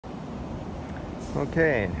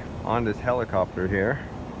Okay, on this helicopter here.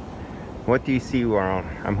 What do you see we're on?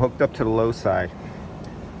 I'm hooked up to the low side.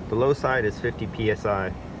 The low side is 50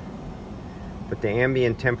 psi, but the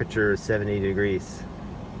ambient temperature is 70 degrees.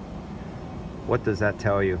 What does that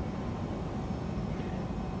tell you?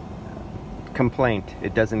 Complaint,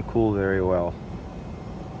 it doesn't cool very well.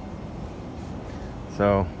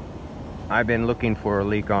 So I've been looking for a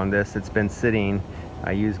leak on this. It's been sitting.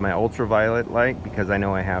 I use my ultraviolet light because I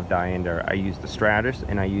know I have dye in there. I use the Stratus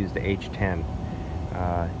and I use the H10.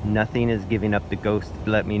 Nothing is giving up the ghost to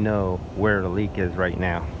let me know where the leak is right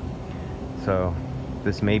now. So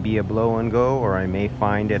this may be a blow and go, or I may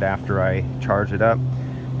find it after I charge it up.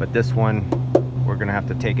 But this one we're gonna have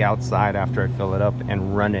to take outside after I fill it up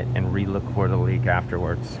and run it and re-look for the leak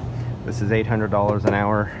afterwards. This is $800 an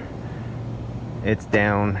hour. It's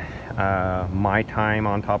down my time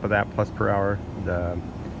on top of that, plus per hour, the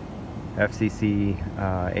FCC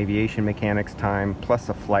aviation mechanics time, plus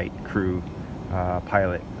a flight crew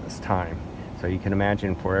pilot's time. So you can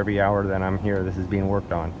imagine for every hour that I'm here, this is being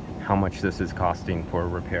worked on, how much this is costing for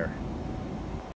repair.